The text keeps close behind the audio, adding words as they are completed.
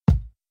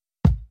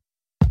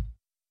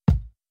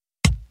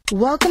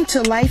Welcome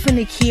to Life in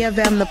the Key of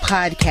M, the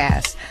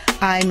podcast.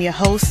 I'm your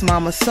host,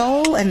 Mama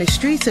Soul, and the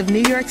streets of New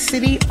York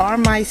City are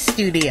my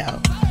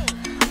studio.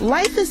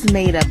 Life is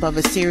made up of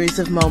a series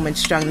of moments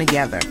strung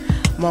together.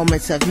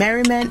 Moments of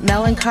merriment,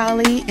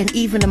 melancholy, and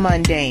even the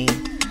mundane.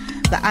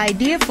 The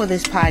idea for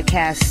this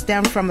podcast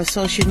stemmed from a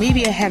social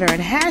media header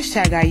and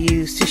hashtag I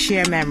use to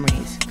share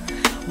memories.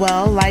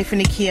 Well, Life in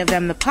the Key of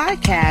M, the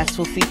podcast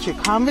will feature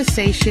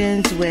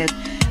conversations with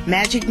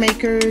magic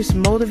makers,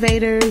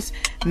 motivators,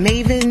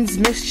 mavens,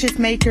 mischief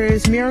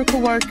makers,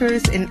 miracle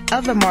workers, and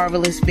other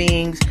marvelous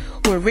beings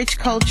who enrich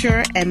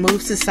culture and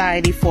move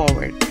society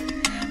forward.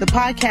 The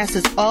podcast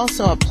is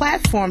also a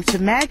platform to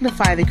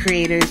magnify the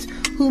creators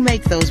who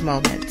make those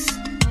moments.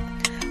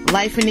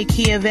 Life in the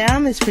Key of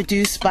M is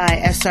produced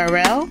by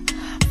SRL.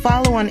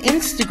 Follow on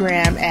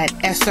Instagram at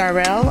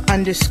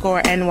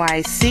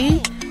SRL_NYC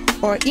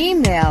or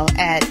email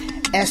at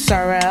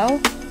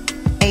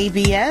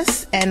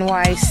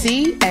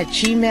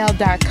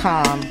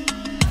SRLABSNYC@gmail.com.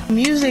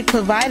 Music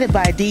provided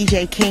by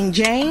DJ King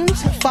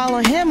James. Follow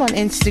him on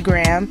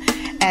Instagram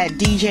at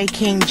DJ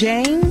King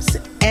James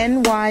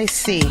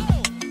NYC.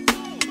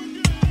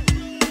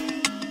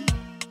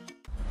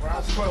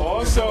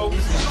 Also,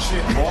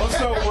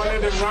 one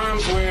of the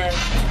rhymes where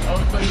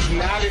he's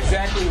not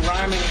exactly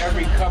rhyming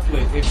every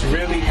couplet. It's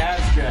really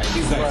abstract.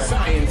 He's like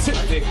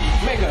scientific,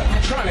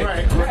 megatronic.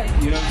 Right.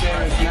 You know what I'm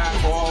saying? It's not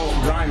all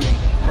rhyming.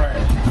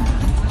 Right.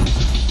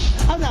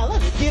 Oh no,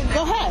 look,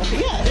 go ahead.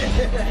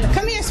 Yeah.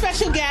 Come here,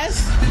 special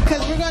guest,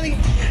 because we're going to...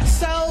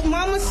 So,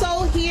 Mama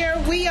Soul here.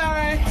 We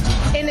are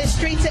in the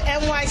streets of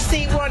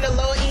NYC. We're on the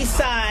Lower East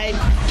Side.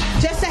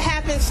 Just a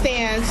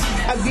happenstance.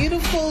 A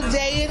beautiful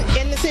day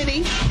in the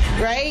city,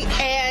 right?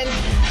 And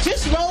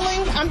just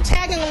rolling. I'm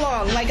tagging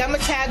along. Like, I'm going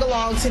to tag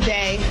along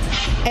today.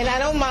 And I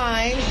don't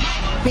mind,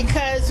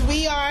 because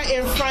we are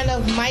in front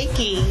of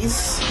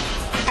Mikey's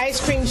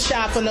ice cream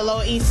shop on the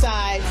Lower East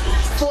Side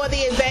for the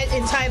event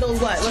entitled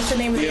what? What's the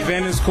name of the event? The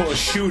event is called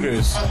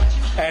Shooters,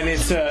 and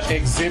it's an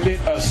exhibit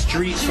of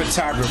street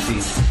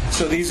photography.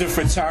 So these are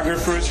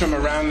photographers from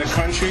around the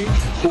country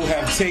who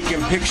have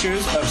taken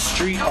pictures of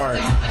street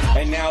art,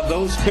 and now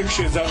those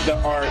pictures of the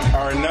art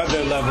are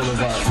another level of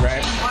art,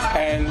 right?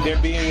 And they're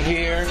being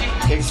here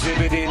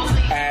exhibited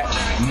at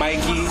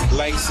Mikey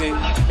Likes It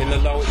in the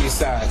Lower East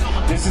Side.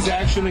 This is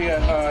actually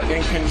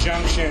in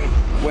conjunction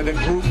with a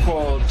group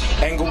called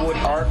Englewood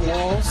Art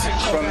Walls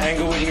from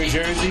Englewood, New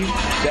Jersey.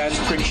 That's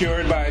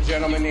procured by a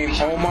gentleman named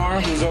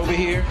Omar, who's over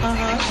here.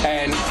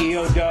 And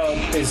EO Dub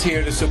is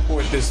here to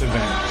support this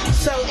event.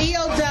 So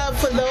EO Dub,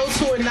 for those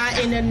who are not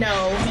in the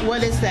know,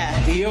 what is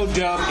that? EO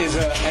Dub is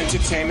an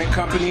entertainment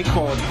company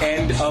called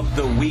End of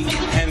the Week,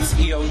 hence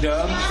EO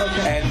Dub.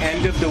 Okay. And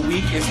End of the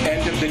Week is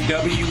End of the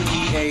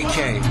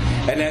WEAK.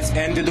 And that's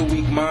End of the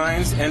Week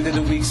Minds, End of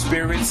the Week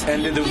Spirits,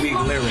 End of the Week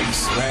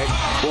Lyrics, right?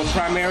 We're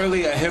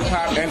primarily a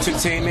hip-hop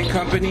entertainment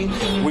company.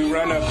 We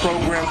run a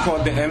program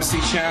called the MC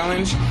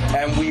Challenge,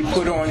 and we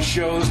put on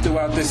shows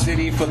throughout the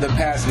city for the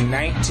past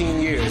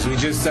 19 years. We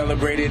just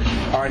celebrated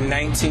our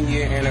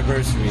 19-year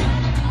anniversary.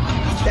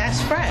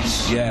 That's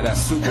fresh. Yeah, that's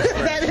super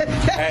fresh.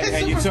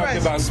 And you talked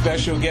about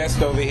special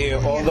guests over here.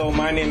 Although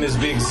my name is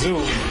Big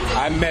Zoo,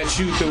 I met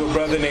you through a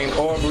brother named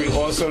Aubrey,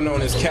 also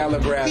known as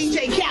Calabras.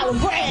 DJ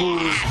Calabras.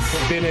 Who's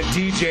been a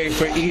DJ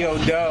for EO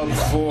Dub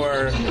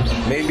for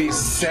maybe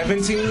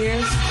 17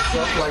 years?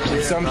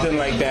 Something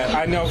like that.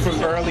 I know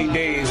from early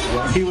days,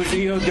 he was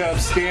EO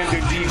Dub's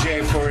standard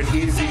DJ for an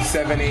easy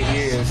 7-8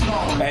 years.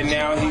 And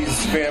now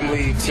he's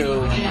family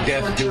till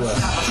death do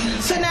us.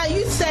 So now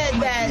you said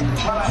that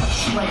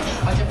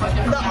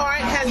the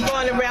art has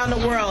gone around the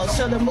world,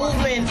 so the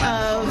movement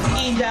of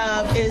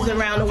E-Dub is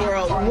around the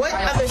world. What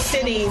other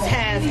cities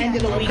have End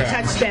of the Week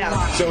touchdown?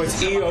 So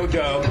it's EO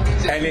Dub,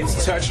 and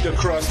it's touched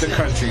across the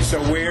country.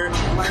 So we're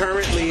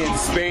currently in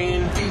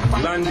Spain,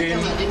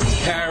 London,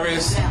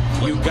 Paris,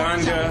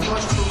 Uganda,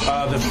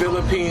 the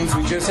Philippines.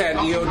 We just had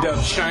EO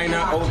Dub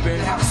China open,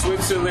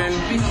 Switzerland,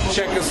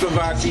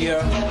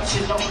 Czechoslovakia,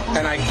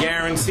 and I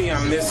guarantee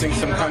I'm missing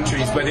some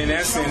countries. But in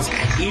essence,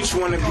 each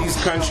one of these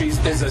countries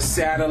is a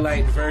satellite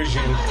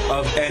version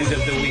of End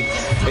of the Week.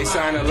 They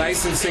sign a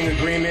licensing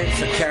agreement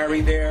to carry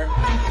their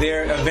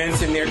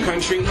events in their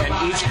country, and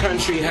each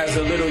country has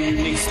a little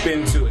unique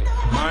spin to it.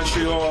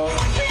 Montreal,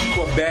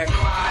 Quebec.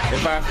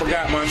 If I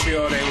forgot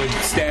Montreal, they would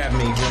stab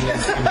me when they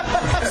see me.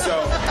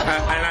 So,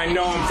 and I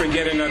know I'm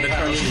forgetting other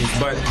countries,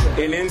 but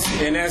in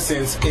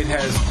essence, it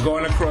has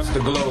gone across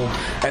the globe.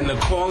 And the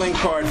calling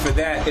card for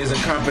that is a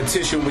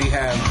competition we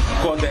have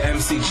called the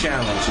MC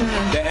Challenge.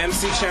 The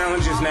MC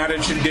Challenge is not a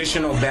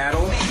traditional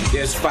battle.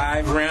 There's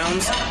 5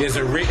 rounds. There's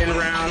a written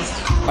round,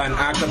 an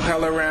a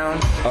cappella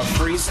round, a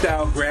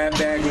freestyle grab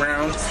bag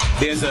round.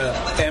 There's a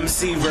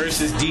MC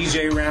versus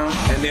DJ round,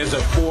 and there's a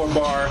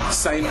 4-bar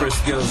cipher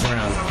skills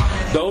round.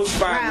 Those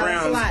 5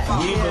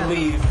 rounds, we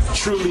believe,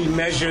 truly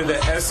measure the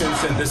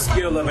essence and the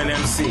skill of an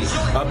MC.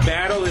 A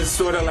battle is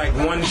sort of like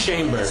one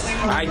chamber.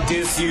 I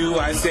diss you,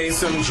 I say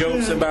some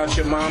jokes about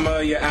your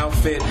mama, your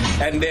outfit,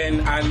 and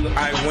then I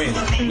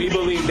win. We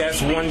believe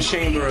that's one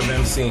chamber of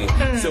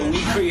MCing. So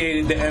we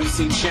created the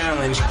MC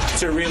Challenge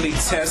to really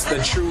test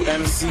the true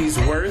MC's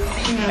worth,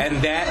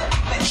 and that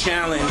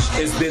challenge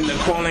has been the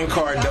calling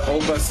card to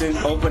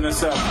open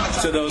us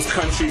up to those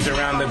countries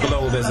around the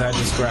globe as I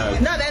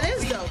described. No, that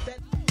is dope.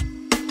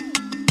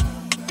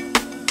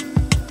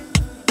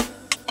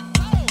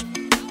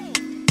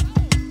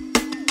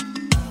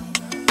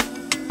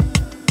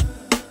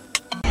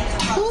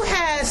 Who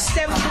has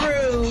stepped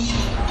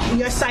through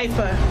your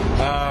cipher?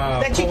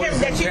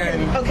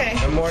 Okay.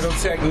 Immortal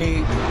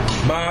Technique,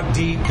 Mobb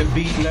Deep, The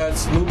Beat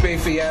Nuts, Lupe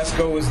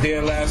Fiasco was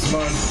there last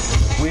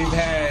month. We've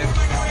had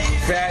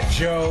Fat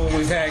Joe,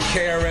 we've had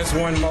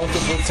KRS-One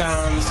multiple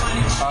times.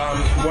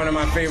 One of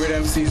my favorite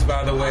MCs,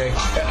 by the way.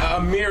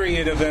 A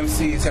myriad of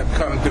MCs have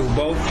come through,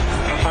 both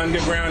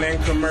underground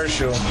and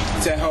commercial,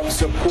 to help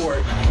support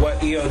what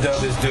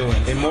EOW is doing.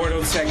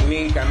 Immortal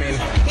Technique, I mean,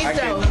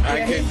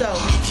 I could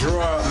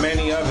draw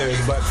many others,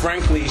 but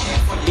frankly,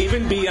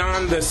 even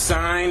beyond the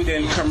signed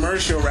and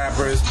commercial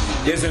rappers,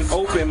 there's an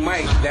open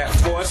mic that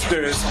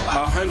fosters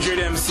 100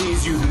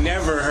 MCs you've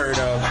never heard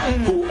of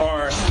who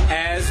are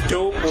as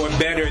dope or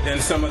better than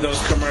some of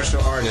those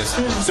commercial artists.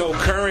 So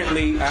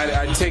currently,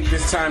 I take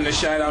this time to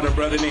shout out a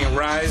brother named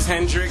Rise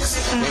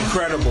Hendrix.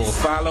 Incredible.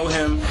 Follow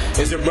him.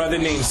 There's a brother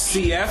named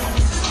CF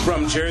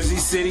from Jersey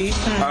City.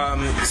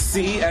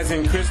 C as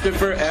in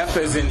Christopher, F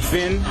as in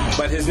Finn,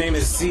 but his name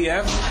is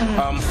CF.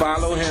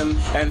 Follow him.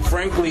 And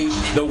frankly,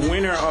 the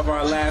winner of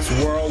our last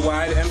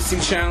worldwide MC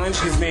Challenge,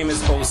 his name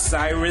is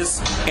Osiris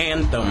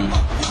Anthem.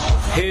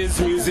 His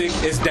music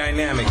is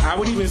dynamic. I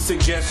would even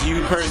suggest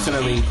you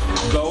personally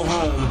go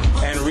home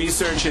and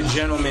research a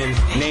gentleman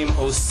named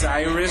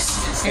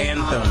Osiris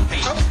Anthem.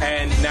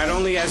 And not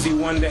only has he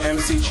won the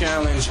MC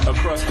Challenge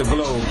across the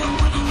globe,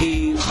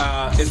 he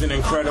is an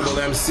incredible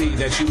MC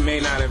that you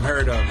may not have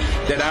heard of,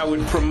 that I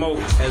would promote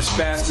as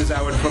fast as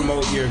I would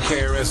promote your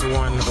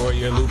KRS-One or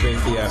your Lupe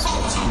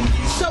Fiasco.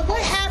 So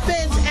what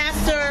happens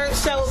after,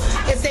 so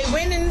if they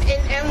win in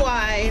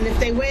NY and if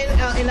they win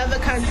in other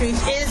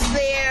countries, is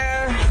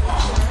there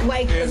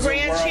like the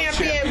grand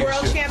champion,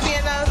 world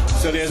champion of?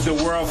 So there's the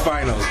World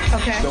Finals.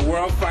 Okay. The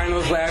World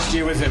Finals last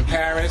year was in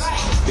Paris.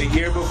 The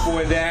year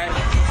before that,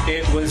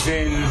 it was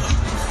in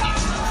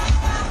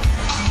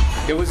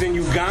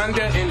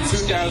Uganda in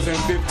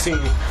 2015.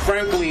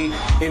 Frankly,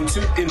 in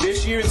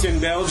this year it's in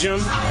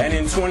Belgium, and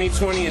in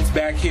 2020 it's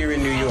back here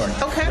in New York.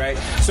 Okay. Right?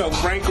 So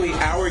frankly,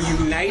 our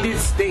United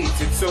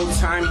States, it's so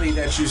timely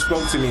that you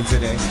spoke to me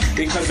today,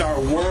 because our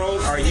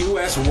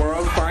U.S.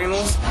 World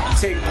Finals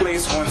take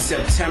place on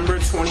September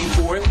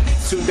 24th,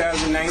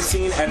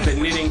 2019 at the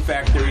Knitting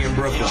Factory in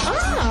Brooklyn.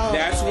 Oh.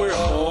 That's where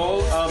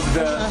all of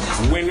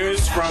the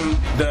winners from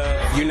the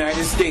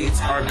United States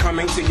are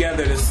coming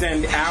together to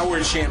send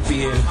our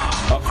champion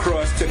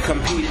across to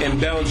compete in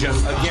Belgium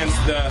against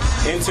the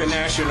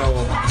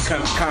international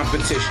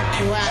competition.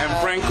 Wow.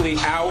 And frankly,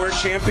 our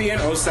champion,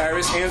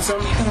 Osiris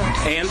Anthem,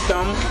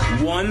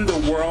 won the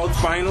World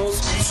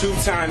Finals 2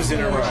 times in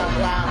a row.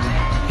 Wow.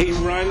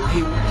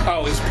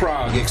 It's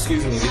Prague,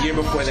 excuse me, the year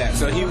before that.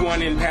 So he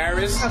won in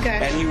Paris,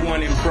 and he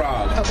won in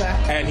Prague. Okay.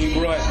 And he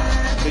brought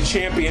the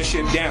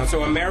championship down.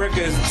 So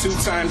America is a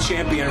 2-time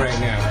champion right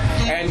now.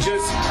 And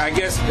just, I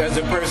guess, as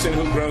a person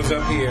who grows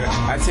up here,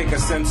 I take a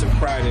sense of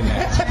pride in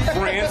that.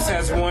 France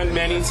has won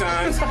many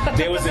times.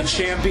 There was a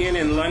champion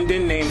in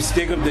London named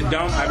Stig of the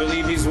Dump. I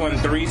believe he's won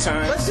 3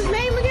 times. What's his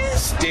name again?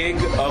 Stig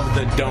of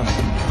the Dump.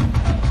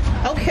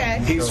 Okay.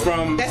 He's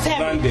from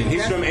London.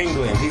 He's from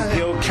England.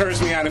 He'll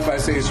curse me out if I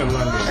say he's from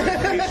London.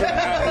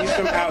 He's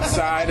from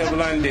outside of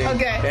London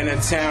in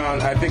a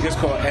town, I think it's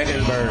called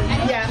Edinburgh.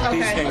 Yeah, okay.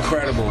 He's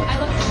incredible.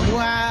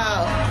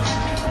 Wow.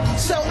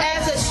 So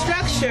as a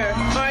structure,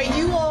 are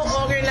you all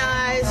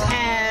organized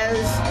as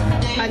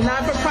a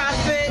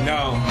non-for-profit?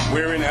 No,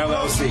 we're an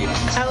LLC.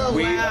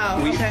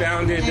 We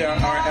founded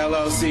our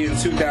LLC in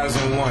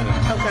 2001.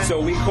 Okay. So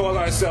we call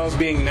ourselves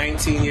being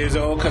 19 years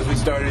old because we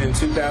started in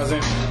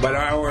 2000, but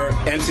our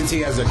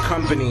entity as a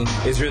company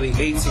is really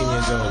 18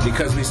 years old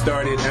because we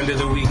started Under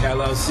the Week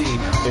LLC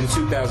in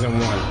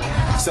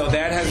 2001. So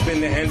that has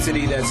been the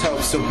entity that's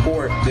helped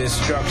support this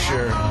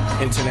structure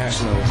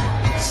internationally.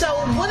 So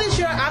what is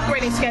your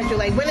operating schedule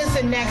like? When is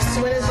the next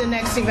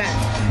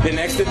event? The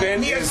next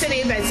event New York City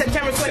event,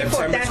 September 24th.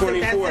 September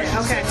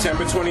 24th. Okay.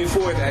 September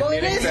 24th at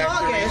Knitting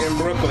Factory in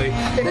Brooklyn.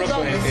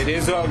 It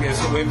is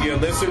August. If your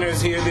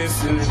listeners hear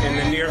this in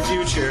the near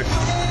future,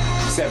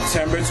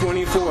 September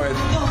 24th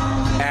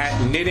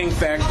at Knitting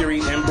Factory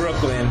in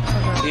Brooklyn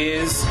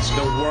is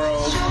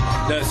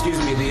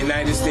the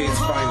United States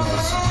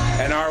Finals.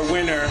 And our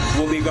winner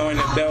will be going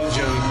to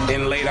Belgium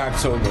in late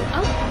October.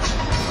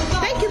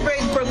 Thank you,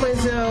 Brooklyn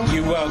Zoo.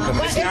 You're welcome.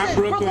 It's not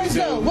Brooklyn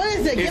Zoo. What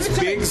is it? It's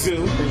Big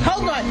Zoo.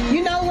 Hold on.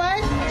 You know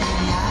what?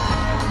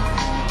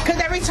 Because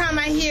every time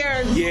I hear,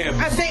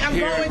 I think I'm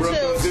here going in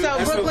Brooklyn to. Zoo. So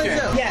That's Brooklyn okay.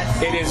 Zoo.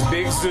 Yes. It is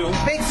Big Zoo.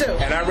 Big Zoo.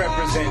 And I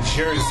represent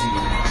Jersey,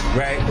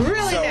 right?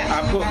 Really? So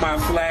now? I put my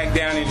flag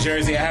down in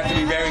Jersey. I have to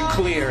be very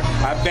clear.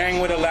 I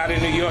bang with a lot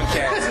of New York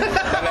cats.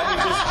 But let me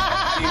just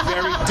be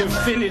very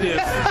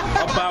definitive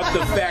about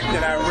the fact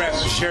that I rep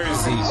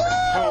Jersey.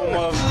 Home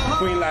of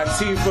Queen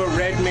Latifah,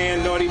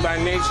 Redman, Naughty by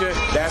Nature.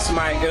 That's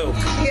my ilk.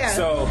 Yeah.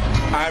 So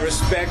I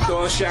respect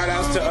all shout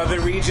outs to other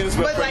regions,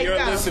 but for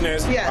your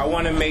listeners, I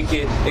want to make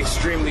it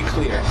extremely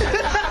clear.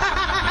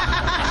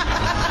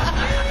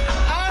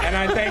 And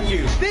I thank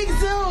you. Big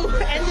Zoo,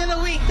 end of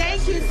the week.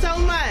 Thank you so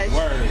much.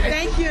 Word.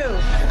 Thank you.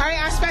 All right,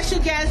 our special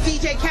guest,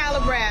 DJ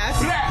Calabras.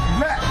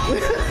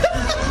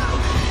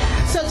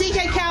 So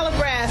DJ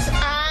Calabras,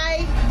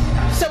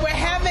 so we're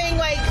having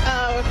like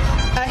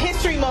a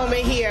history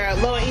moment here,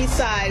 Lower East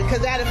Side,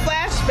 because I had a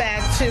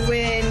flashback to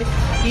when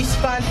you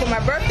spun for my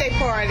birthday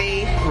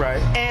party.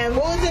 Right. And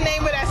what was the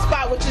name of that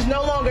spot, which is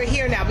no longer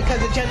here now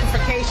because of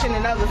gentrification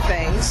and other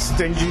things?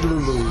 Stingy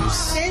Lulu's.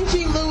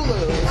 Stingy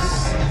Lulu's.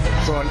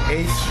 It's on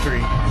 8th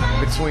Street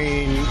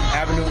between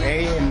Avenue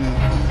A and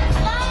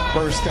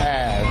First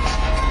Ave.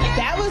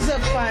 That was a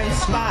fun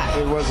spot.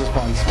 It was a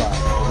fun spot.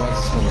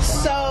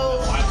 So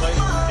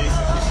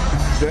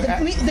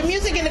the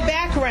music in the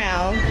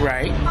background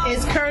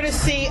is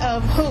courtesy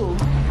of who?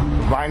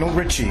 Vinyl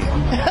Richie.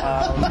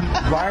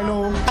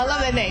 Vinyl. I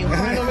love that name,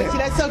 Vinyl Richie.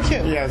 That's so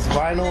cute. Yes,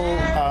 Vinyl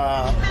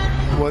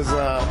was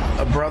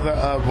a brother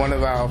of one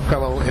of our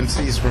fellow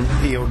MCs from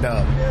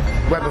EOW,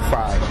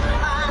 Webified.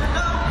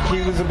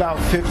 He was about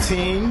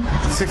 15,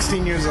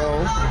 16 years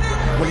old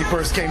when he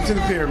first came to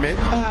the Pyramid.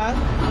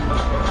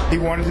 He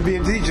wanted to be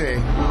a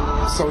DJ,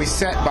 so he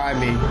sat by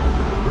me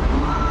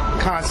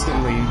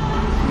constantly,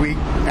 week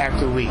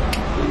after week.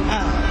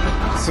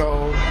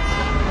 So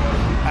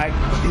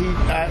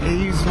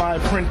he's my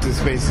apprentice,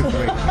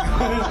 basically.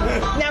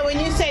 Now, when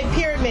you say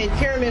Pyramid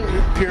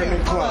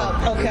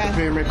Club. Okay. The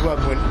Pyramid Club.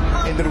 When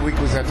end of the week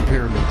was at the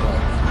Pyramid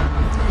Club.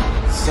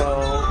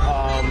 So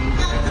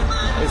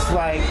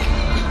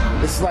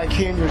it's like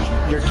hearing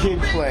your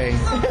kid play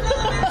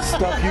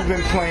stuff you've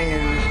been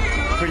playing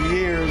for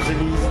years, and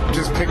he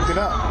just picked it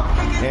up.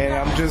 And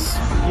I'm just,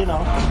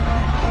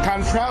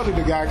 kind of proud of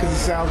the guy because it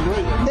sounds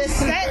great.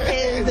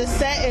 The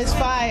set is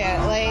fire.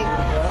 Like,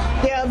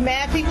 there are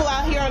mad people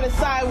out here on the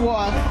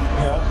sidewalk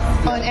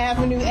on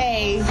Avenue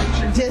A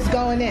just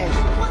going in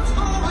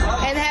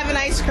and having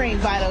ice cream,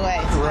 by the way.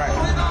 Right.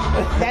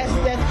 That's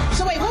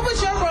so. Wait, what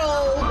was your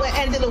role at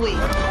end of the week?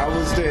 I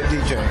was the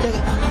DJ. The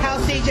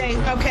house DJ.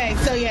 Okay,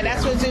 so yeah,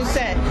 that's what Zeus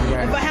said.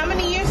 Right. But how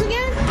many years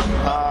again?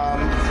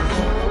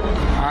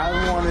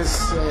 I want to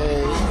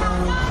say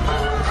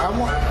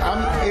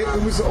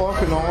it was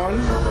off and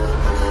on.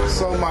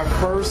 So my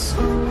first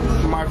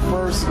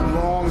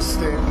long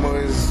stint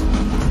was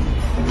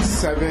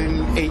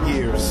 7-8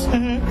 years.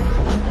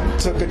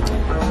 Took a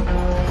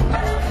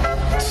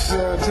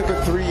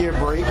 3-year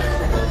break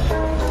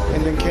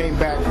and then came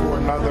back for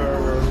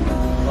another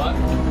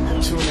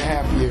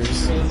 2.5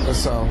 years or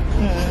so.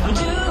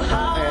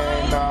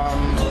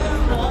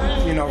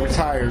 And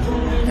retired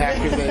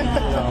after that,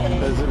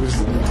 because it was,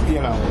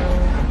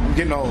 I'm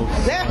getting old.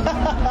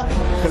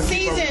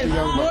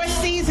 More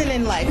seasoned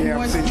in life. Yeah,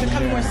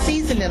 Becoming more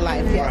seasoned in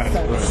life. Yes.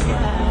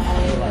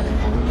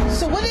 Right.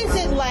 So what is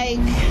it like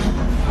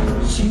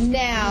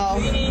now,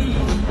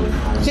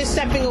 just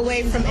stepping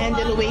away from end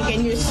of the week,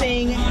 and you're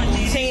seeing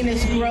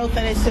its growth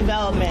and its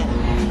development?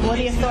 What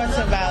are your thoughts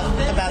about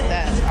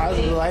that? I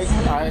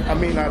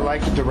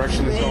like the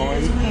direction it's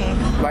going.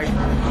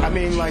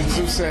 Like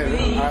Zeus said,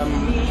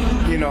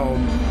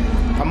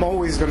 I'm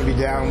always going to be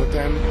down with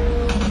them,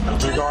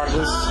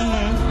 regardless.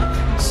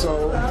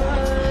 So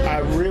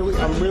I'm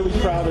really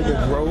proud of the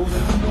growth,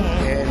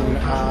 and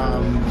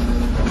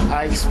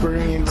I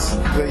experienced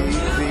the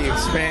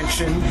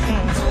expansion.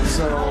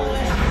 So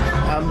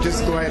I'm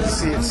just glad to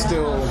see it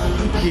still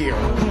here,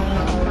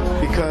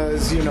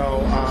 because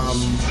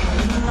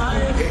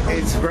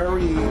it's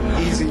very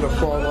easy to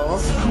fall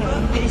off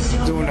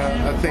doing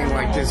a thing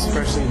like this,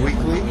 especially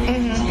weekly.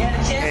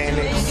 And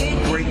it's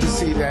great to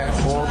see that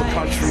all the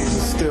countries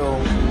are still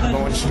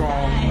going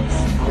strong.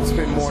 It's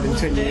been more than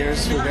 10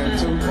 years for them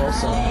too,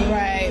 also.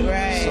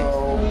 Right.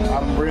 So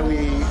I'm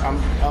really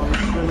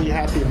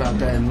happy about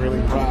that and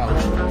really proud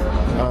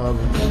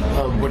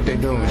of what they're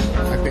doing.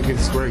 I think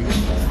it's great.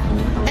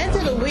 End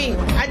of the week.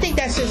 I think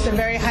that's just a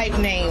very hype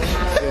name.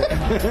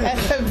 Yeah.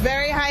 That's a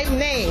very hype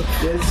name.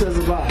 Yeah, it says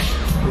a lot.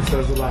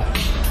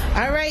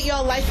 All right,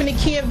 y'all, life in the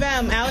Key of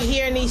M out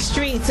here in these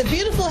streets. A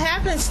beautiful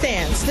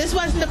happenstance. This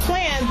wasn't the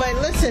plan, but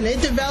listen, it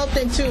developed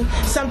into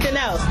something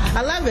else.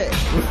 I love it.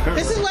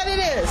 This is what it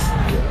is.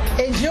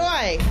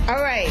 Enjoy.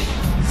 All right.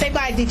 Say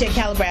bye, DJ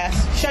Calabras.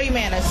 Show you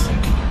manners.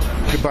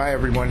 Goodbye,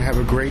 everyone. Have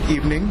a great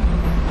evening.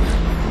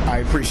 I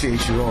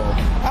appreciate you all.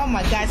 Oh,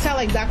 my God. Sound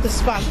like Dr.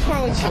 Spock. What's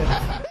wrong with you?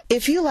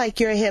 If you like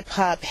your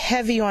hip-hop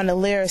heavy on the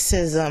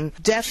lyricism,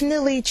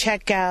 definitely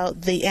check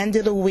out the end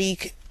of the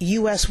week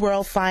U.S.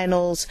 World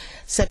Finals,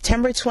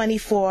 September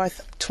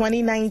 24th,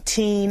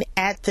 2019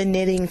 at the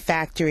Knitting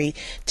Factory.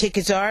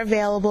 Tickets are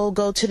available.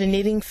 Go to the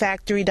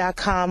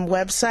knittingfactory.com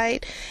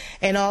website.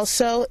 And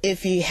also,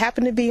 if you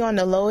happen to be on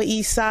the Lower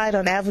East Side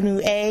on Avenue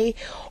A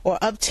or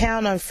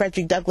uptown on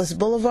Frederick Douglass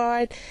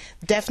Boulevard,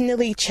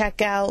 definitely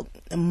check out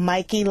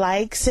Mikey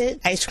Likes It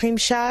Ice Cream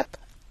Shop.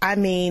 I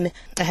mean,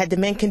 I had the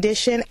mint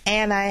condition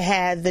and I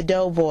had the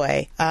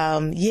doughboy.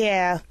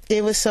 Yeah,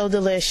 it was so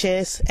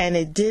delicious, and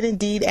it did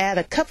indeed add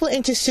a couple of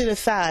inches to the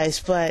thighs,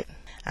 but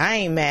I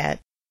ain't mad.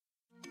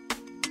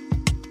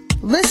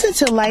 Listen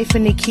to Life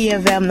in the Key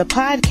of M, the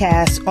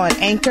podcast, on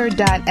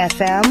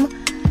Anchor.fm,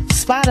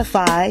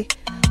 Spotify,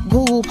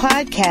 Google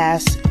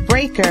Podcasts,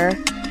 Breaker,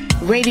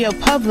 Radio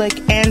Public,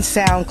 and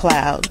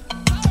SoundCloud.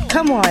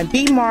 Come on,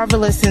 be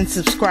marvelous and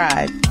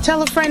subscribe.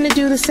 Tell a friend to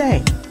do the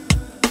same.